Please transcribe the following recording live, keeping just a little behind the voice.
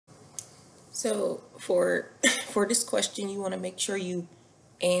So for for this question, you want to make sure you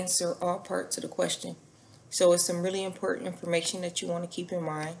answer all parts of the question. So it's some really important information that you want to keep in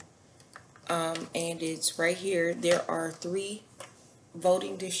mind. And it's right here. There are 3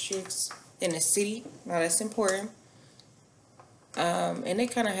 voting districts in the city. Now that's important. And they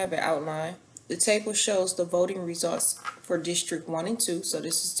kind of have an outline. The table shows the voting results for District 1 and 2. So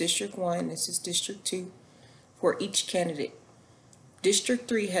this is District 1, this is District 2 for each candidate. District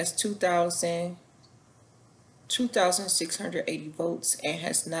 3 has 2,680 votes and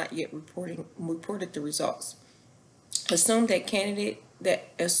has not yet reported the results. Assume that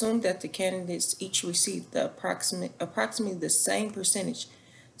the candidates each received approximately the same percentage.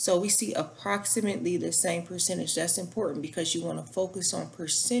 So we see approximately the same percentage. That's important because you want to focus on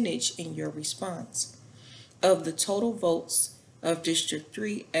percentage in your response of the total votes of District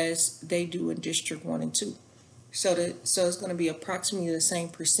 3 as they do in District 1 and 2. So it's going to be approximately the same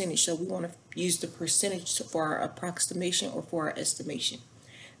percentage. So we want to use the percentage for our approximation or for our estimation.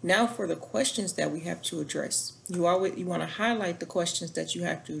 Now for the questions that we have to address. You want to highlight the questions that you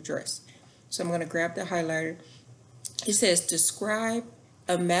have to address. So I'm going to grab the highlighter. It says describe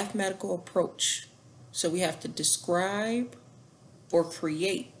a mathematical approach. So we have to describe or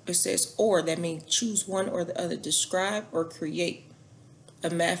create. It says or, that means choose one or the other. Describe or create a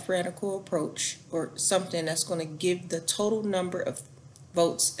mathematical approach or something that's going to give the total number of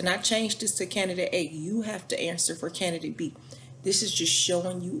votes. And I changed this to candidate A. You have to answer for candidate B. This is just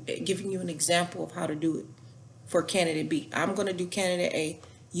showing you, giving you an example of how to do it for candidate B. I'm going to do candidate A.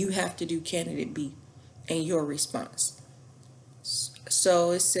 You have to do candidate B in your response. So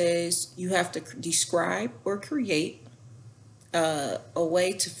it says you have to describe or create a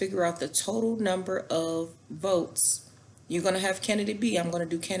way to figure out the total number of votes. You're going to have candidate B. I'm going to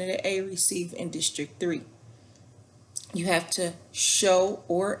do candidate A receive in District 3. You have to show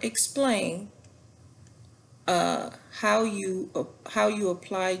or explain how you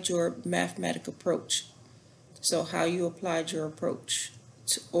applied your mathematical approach. So how you applied your approach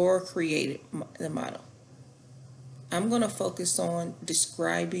or created the model. I'm going to focus on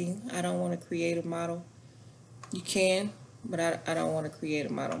describing. I don't want to create a model. You can, but I don't want to create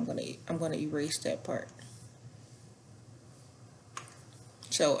a model. I'm going to erase that part.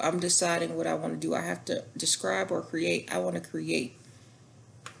 So I'm deciding what I want to do. I have to describe or create. I want to create.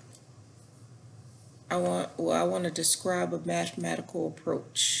 I want to describe a mathematical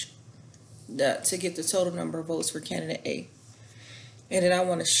approach to get the total number of votes for candidate A. And then I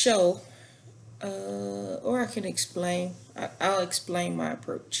want to show, or I can explain. I'll explain my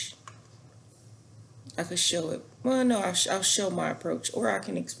approach. I could show it. Well, no, I'll show my approach, or I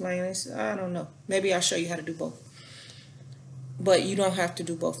can explain this. I don't know. Maybe I'll show you how to do both. But you don't have to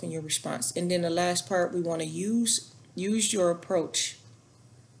do both in your response. And then the last part, we want to use your approach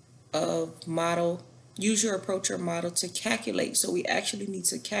of model. Use your approach or model to calculate. So we actually need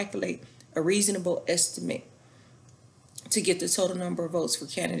to calculate a reasonable estimate to get the total number of votes for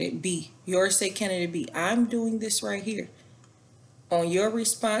candidate B. Yours say candidate B. I'm doing this right here. On your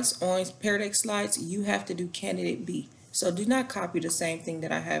response on Pear Deck slides, you have to do candidate B. So do not copy the same thing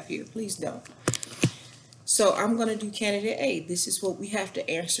that I have here. Please don't. So I'm going to do candidate A. This is what we have to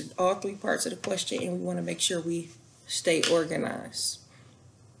answer, all 3 parts of the question, and we want to make sure we stay organized.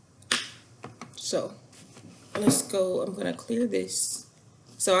 So let's go. I'm going to clear this.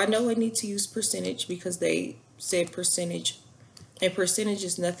 So I know I need to use percentage because they said percentage, and percentage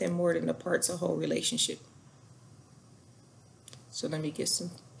is nothing more than the parts of whole relationship. So let me get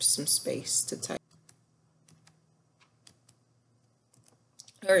some space to type.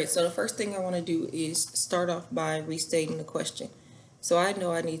 All right, so the first thing I want to do is start off by restating the question. So I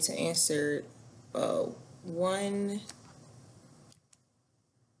know I need to answer 1,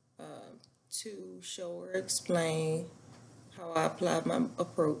 2, show or explain how I applied my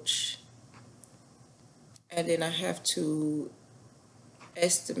approach. And then I have to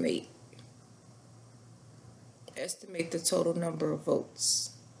estimate the total number of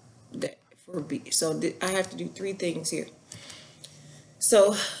votes that for B. So I have to do 3 things here.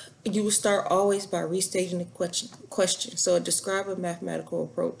 So you will start always by restating the question. So describe a mathematical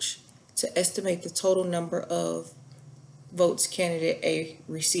approach to estimate the total number of votes candidate A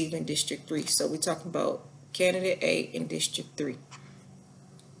received in District 3. So we're talking about candidate A in District 3.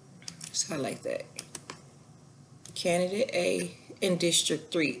 So I like that. Candidate A in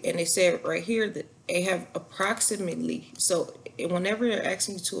District 3. And they said right here that they have approximately. So whenever they're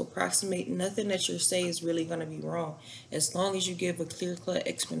asking you to approximate, nothing that you say is really going to be wrong, as long as you give a clear-cut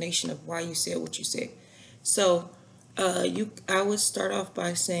explanation of why you said what you said. So I would start off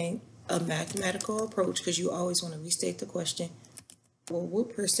by saying a mathematical approach, because you always want to restate the question.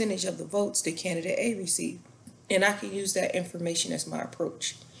 what percentage of the votes did candidate A receive? And I can use that information as my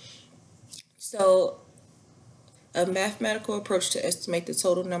approach. So a mathematical approach to estimate the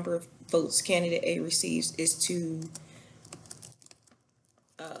total number of votes candidate A receives is to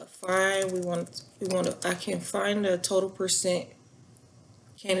I can find the total percent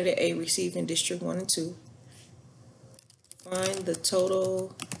candidate A received in District 1 and 2. Find the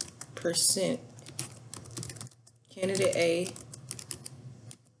total percent candidate A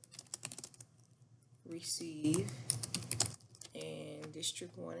receive in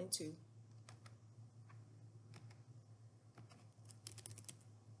District 1 and 2.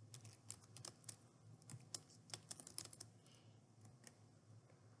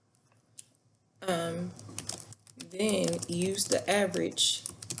 Then use the average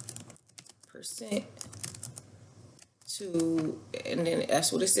percent and then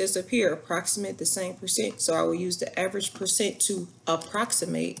that's what it says up here, approximate the same percent. So I will use the average percent to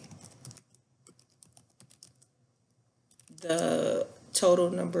approximate the total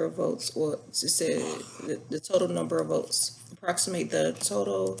number of votes, or it says the total number of votes. Approximate the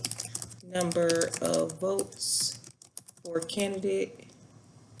total number of votes for candidate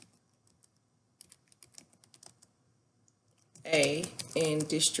A in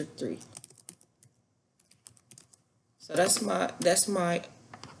District 3. So that's my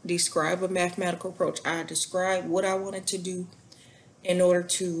describe a mathematical approach. I describe what I wanted to do in order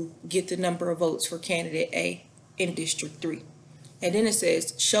to get the number of votes for candidate A in District 3. And then it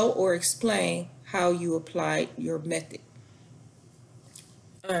says show or explain how you applied your method.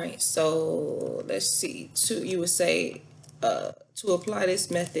 All right, so let's see. You would say to apply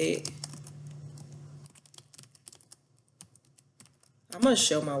this method, I'm going to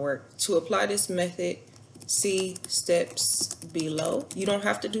show my work. To apply this method, see steps below. You don't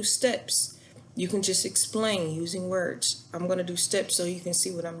have to do steps. You can just explain using words. I'm going to do steps so you can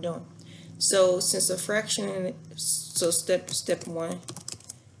see what I'm doing. So since a fraction, step 1,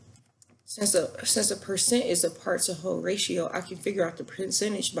 since a percent is a part to whole ratio, I can figure out the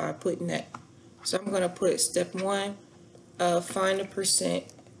percentage by putting that. So I'm going to put step 1, find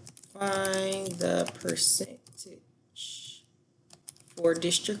the percentage for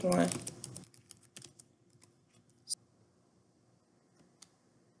District 1.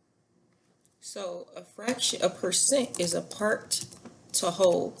 So a percent is a part to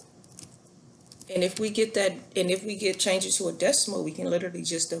whole. And if we get changes to a decimal, we can literally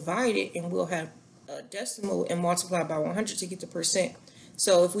just divide it and we'll have a decimal and multiply by 100 to get the percent.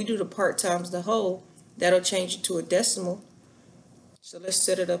 So if we do the part times the whole, that'll change it to a decimal. So let's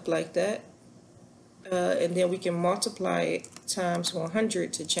set it up like that. And then we can multiply it times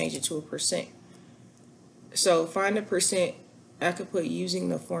 100 to change it to a percent. So find the percent, I could put using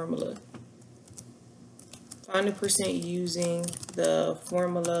the formula. Find the percent using the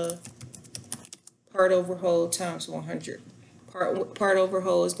formula part over whole times 100. Part over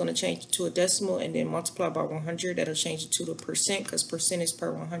whole is going to change it to a decimal and then multiply by 100. That'll change it to the percent because percent is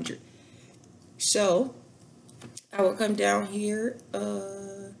per 100. So I will come down here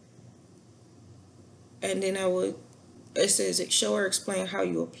and then it says show or explain how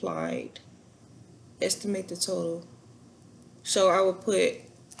you applied. Estimate the total. So I will put,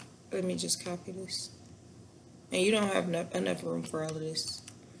 let me just copy this. And you don't have enough room for all of this.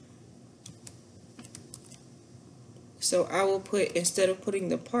 So I will put, instead of putting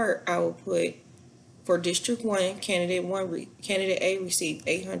the part, I will put for District 1, candidate A received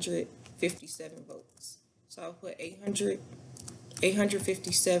 857 votes. So I'll put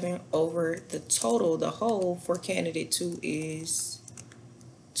 857 over the total, the whole for candidate 2 is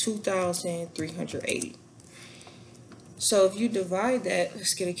 2,380. So if you divide that,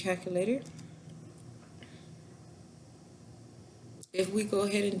 let's get a calculator. If we go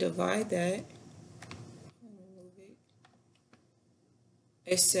ahead and divide that,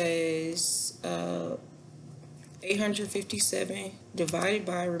 it says 857 divided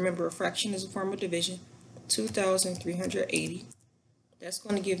by, remember a fraction is a form of division, 2,380. That's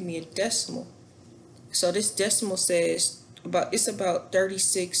going to give me a decimal. So this decimal says it's about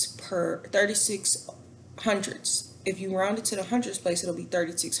 36 hundredths. If you round it to the hundredths place, it'll be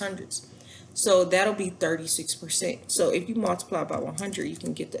 36 hundredths. So that'll be 36%. So if you multiply by 100, you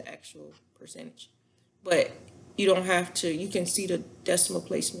can get the actual percentage. But you don't have to, you can see the decimal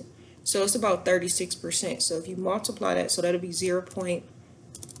placement. So it's about 36%. So if you multiply that, so that'll be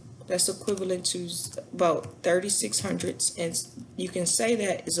that's equivalent to about 36 hundredths. And you can say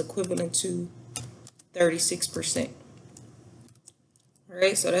that is equivalent to 36%. All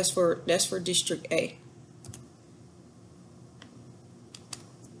right, so that's for District A.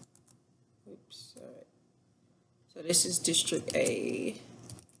 this is District A.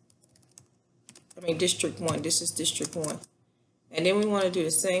 District 1. This is District 1. And then we want to do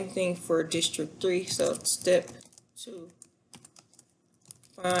the same thing for District 3. So step 2.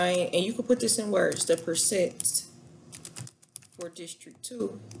 Find, and you can put this in words, the percent for District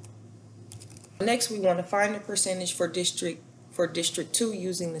 2. Next, we want to find the percentage for District 2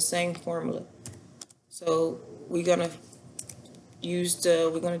 using the same formula. So we're gonna do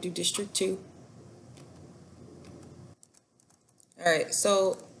District 2. All right,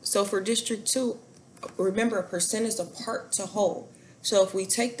 so for District 2, remember a percent is a part to whole. So if we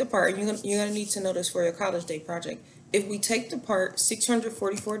take the part, you're gonna need to know this for your college day project. If we take the part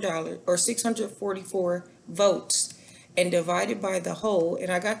 $644 or 644 votes and divide it by the whole,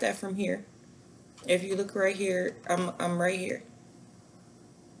 and I got that from here. If you look right here, I'm right here.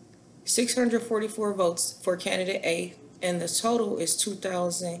 644 votes for candidate A, and the total is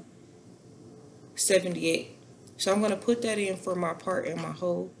 2,078. So I'm going to put that in for my part and my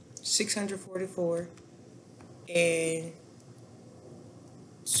whole. 644 and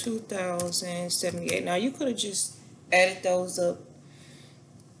 2,078. Now you could have just added those up.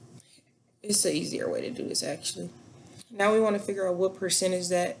 It's an easier way to do this actually. Now we want to figure out what percent is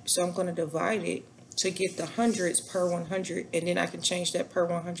that. So I'm going to divide it to get the hundreds per 100, and then I can change that per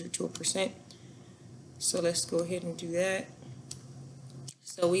 100 to a percent. So let's go ahead and do that.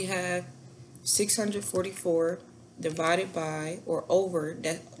 So we have 644 divided by or over,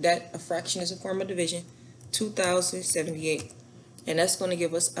 that a fraction is a form of division, 2,078. And that's going to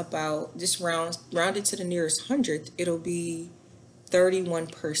give us about, just rounded to the nearest hundredth, it'll be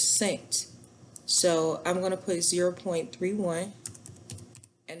 31%. So I'm going to put 0.31.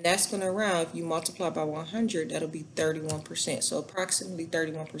 And that's going to round, if you multiply by 100, that'll be 31%. So approximately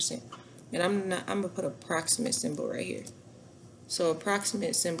 31%. And I'm going to put approximate symbol right here. So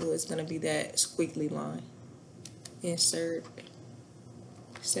approximate symbol is going to be that squiggly line. Insert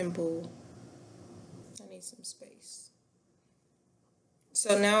symbol. I need some space.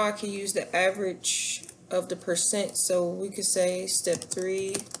 So now I can use the average of the percent. So we could say step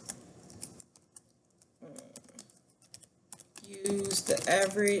 3. Use the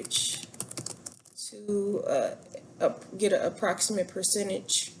average to get an approximate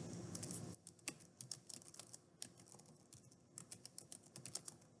percentage.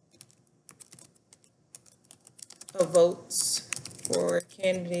 Of votes for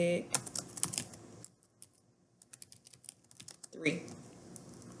candidate 3.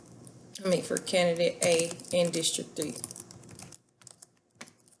 For candidate A in District 3.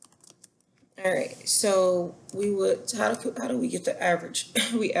 All right, so we would, how do we get the average?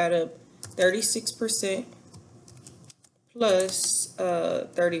 We add up 36% plus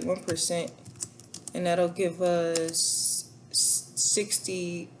 31%, and that'll give us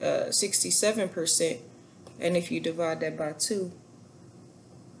 67%. And if you divide that by 2,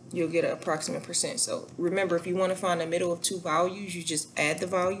 you'll get an approximate percent. So remember, if you want to find the middle of two values, you just add the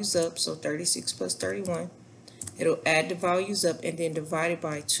values up. So 36 plus 31, it'll add the values up and then divide it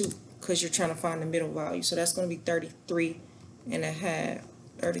by 2 because you're trying to find the middle value. So that's going to be 33 and a half.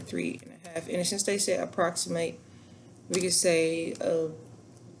 And since they said approximate, we could say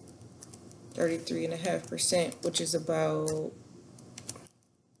 33.5%, which is about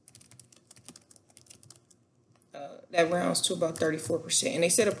that rounds to about 34%. And they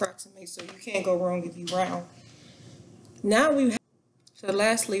said approximate, so you can't go wrong if you round. Now so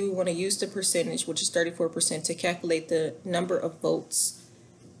lastly, we want to use the percentage, which is 34%, to calculate the number of votes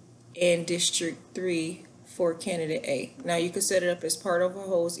in District 3 for candidate A. Now you can set it up as part over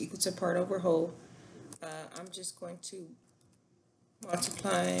whole is equal to part over whole. I'm just going to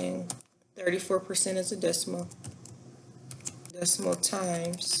multiplying 34% as a decimal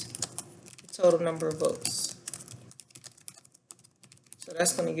times the total number of votes. So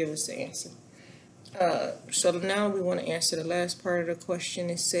that's going to give us the answer. So now we want to answer the last part of the question.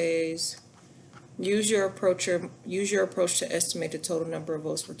 It says, use your approach to estimate the total number of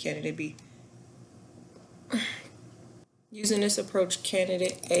votes for candidate B. Using this approach,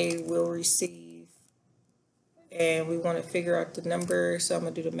 candidate A will receive, and we want to figure out the number. So I'm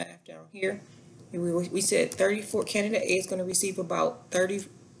going to do the math down here. We said 34. Candidate A is going to receive about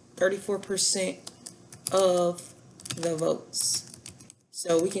 34% of the votes.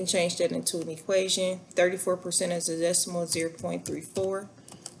 So we can change that into an equation. 34% as a decimal, 0.34.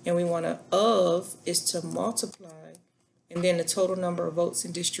 And we want is to multiply. And then the total number of votes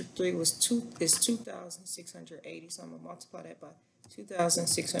in District 3 is 2,680. So I'm going to multiply that by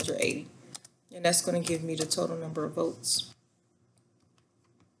 2,680. And that's going to give me the total number of votes.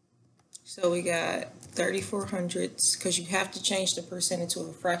 So we got 34 hundredths, because you have to change the percent into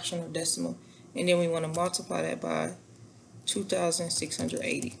a fraction or decimal. and then we want to multiply that by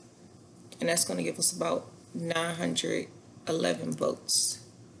 2,680, and that's going to give us about 911 votes.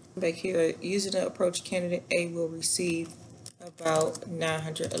 Back here, using the approach, candidate A will receive about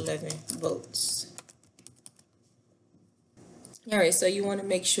 911 votes. All right, so you want to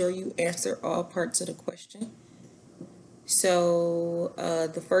make sure you answer all parts of the question. So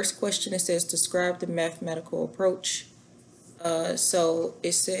the first question, it says describe the mathematical approach. So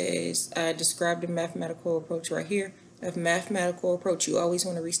it says I described the mathematical approach right here. A mathematical approach, you always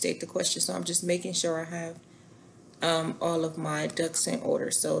want to restate the question, so I'm just making sure I have all of my ducks in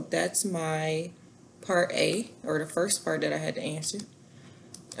order. So that's my part A, or the first part that I had to answer.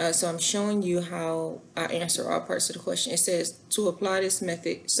 So I'm showing you how I answer all parts of the question. It says to apply this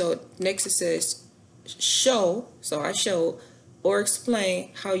method. So next it says show, so I showed, or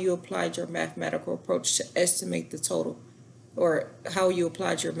explain how you applied your mathematical approach to estimate the total, or how you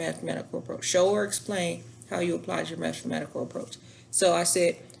applied your mathematical approach. Show or explain how you applied your mathematical approach. So I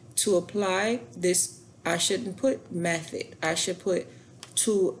said to apply this, I shouldn't put method, I should put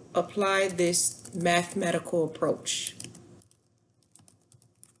to apply this mathematical approach.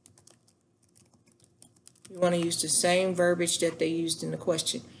 You want to use the same verbiage that they used in the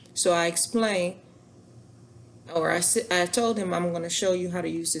question. So I explained, or I told him I'm going to show you how to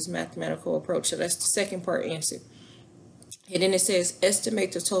use this mathematical approach. So that's the second part answer. And then it says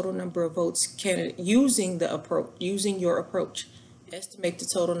estimate the total number of votes candidate using the approach, using your approach. Estimate the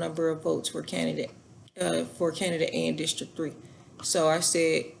total number of votes for candidate A in District 3. So I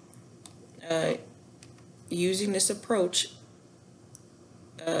said using this approach,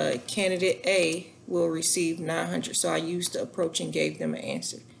 candidate A will receive 900. So I used the approach and gave them an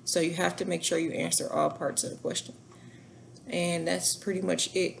answer. So you have to make sure you answer all parts of the question. And that's pretty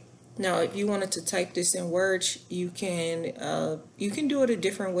much it. Now, if you wanted to type this in words, you can do it a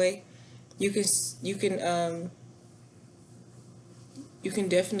different way. You can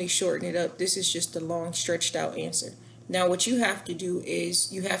definitely shorten it up. This is just a long, stretched out answer. Now, what you have to do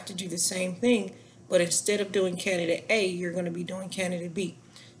is you have to do the same thing, but instead of doing candidate A, you're going to be doing candidate B.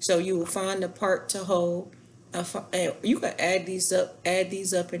 So you will find the part to whole. You can add these up, and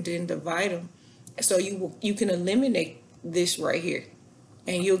then divide them. So you can eliminate this right here,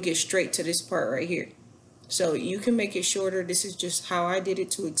 and you'll get straight to this part right here. So you can make it shorter. This is just how I did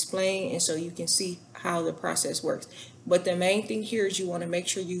it to explain, and so you can see how the process works. But the main thing here is you want to make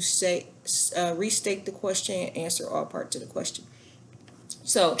sure you restate the question and answer all parts of the question.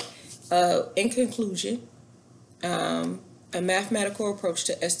 So in conclusion, a mathematical approach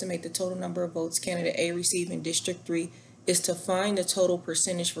to estimate the total number of votes candidate A received in District 3 is to find the total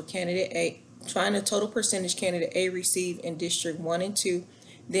percentage for candidate A. Find the total percentage candidate A received in District 1 and 2.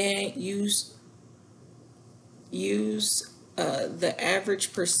 Then use the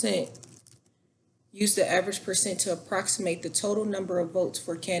average percent. Use the average percent to approximate the total number of votes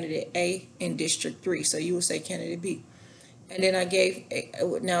for candidate A in District 3. So you would say candidate B. And then I gave,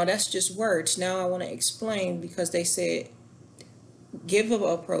 now that's just words. Now I want to explain, because they said give an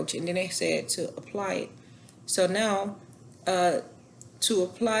approach, and then they said to apply it. So now to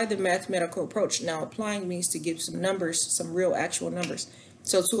apply the mathematical approach, now applying means to give some numbers, some real actual numbers.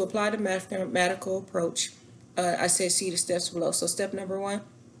 So to apply the mathematical approach, I said see the steps below. So step number 1,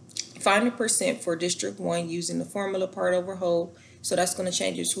 find the percent for District 1 using the formula part over whole. So that's going to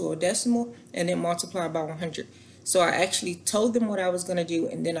change it to a decimal and then multiply by 100. So I actually told them what I was going to do,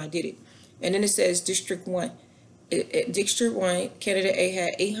 and then I did it. And then it says District 1. District 1, candidate A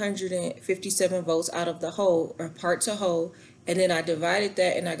had 857 votes out of the whole, or part to whole, and then I divided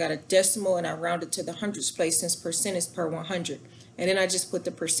that and I got a decimal and I rounded to the hundredths place since percent is per 100. And then I just put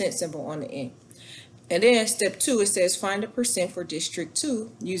the percent symbol on the end. And then step 2, it says find the percent for District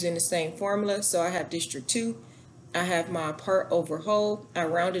 2 using the same formula. So I have District 2, I have my part over whole, I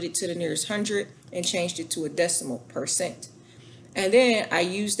rounded it to the nearest hundred and changed it to a decimal percent. And then I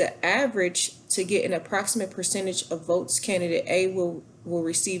used the average to get an approximate percentage of votes candidate A will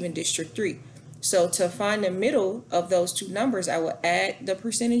receive in District 3. So to find the middle of those two numbers, I will add the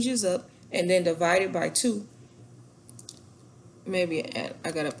percentages up and then divide it by 2. Maybe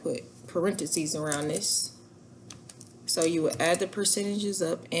I gotta put parentheses around this. So you will add the percentages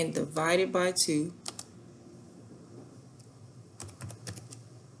up and divide it by 2,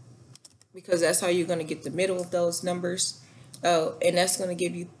 because that's how you're going to get the middle of those numbers. And that's going to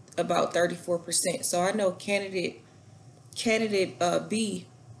give you about 34%. So I know candidate B,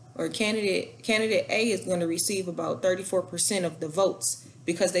 or candidate A is going to receive about 34% of the votes,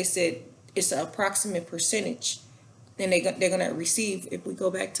 because they said it's an approximate percentage. Then they're going to receive, if we go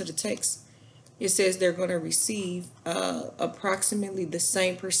back to the text, it says they're going to receive approximately the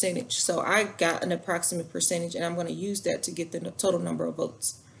same percentage. So I got an approximate percentage, and I'm going to use that to get the total number of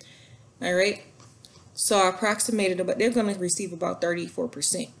votes. All right. So I approximated about, they're going to receive about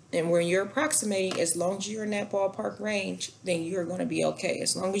 34%. And when you're approximating, as long as you're in that ballpark range, then you're going to be okay.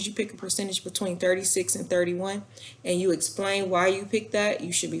 As long as you pick a percentage between 36 and 31, and you explain why you picked that,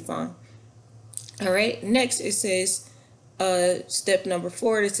 you should be fine. All right. Next, it says, step number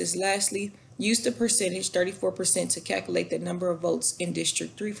 4, this is lastly, use the percentage 34% to calculate the number of votes in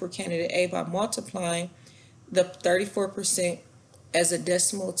District 3 for candidate A by multiplying the 34% as a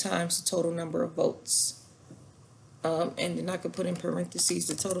decimal times the total number of votes. And then I could put in parentheses,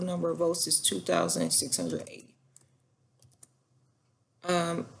 the total number of votes is 2,680.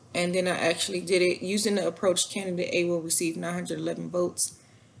 And then I actually did it using the approach candidate A will receive 911 votes.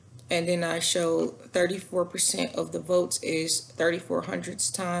 And then I showed 34% of the votes is 3,400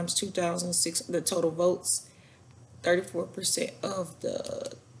 times 2,006, the total votes. 34% of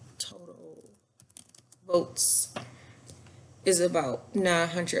the total votes is about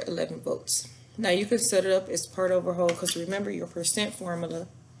 911 votes. Now you can set it up as part over whole, because remember your percent formula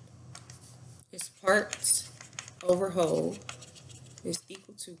is part over whole is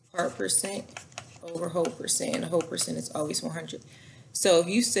equal to part percent over whole percent, and the whole percent is always 100. So if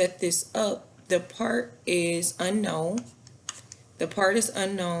you set this up, the part is unknown. The part is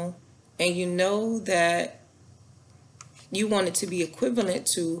unknown, and you know that you want it to be equivalent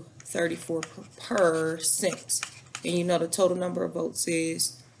to 34%. And you know the total number of votes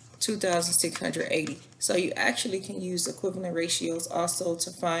is 2,680. So you actually can use equivalent ratios also to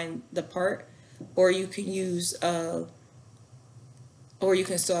find the part, or you can use, or you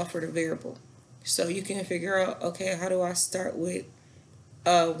can solve for the variable. So you can figure out, okay, how do I start with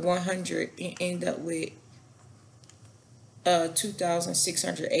 100 and end up with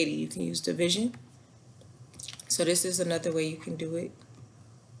 2,680? You can use division. So this is another way you can do it.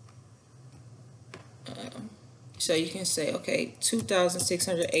 So you can say, okay,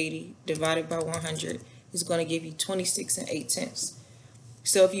 2,680 divided by 100 is going to give you 26 and 8/10.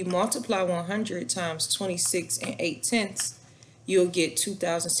 So if you multiply 100 times 26 and 8/10, you'll get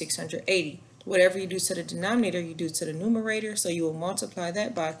 2,680. Whatever you do to the denominator, you do to the numerator. So you will multiply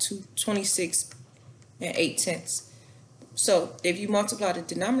that by 26 and 8/10. So if you multiply the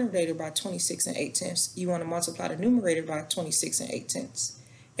denominator by 26 and 8/10, you want to multiply the numerator by 26 and 8/10.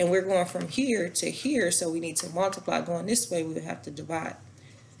 And we're going from here to here, so we need to multiply. Going this way, we would have to divide.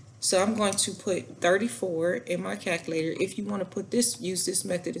 So I'm going to put 34 in my calculator. If you want to put this, use this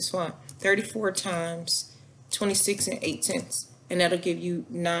method, it's fine. 34 times 26 and 8/10, and that'll give you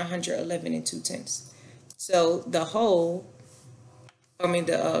 911 and 2/10. So the whole,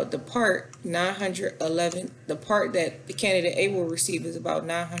 the part 911, the part that the candidate A will receive is about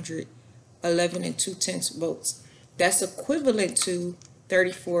 911 and 2/10 votes. That's equivalent to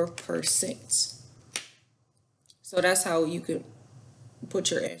 34%. So that's how you can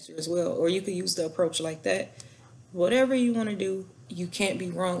put your answer as well, or you could use the approach like that. Whatever you want to do, you can't be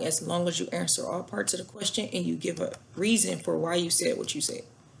wrong as long as you answer all parts of the question and you give a reason for why you said what you said.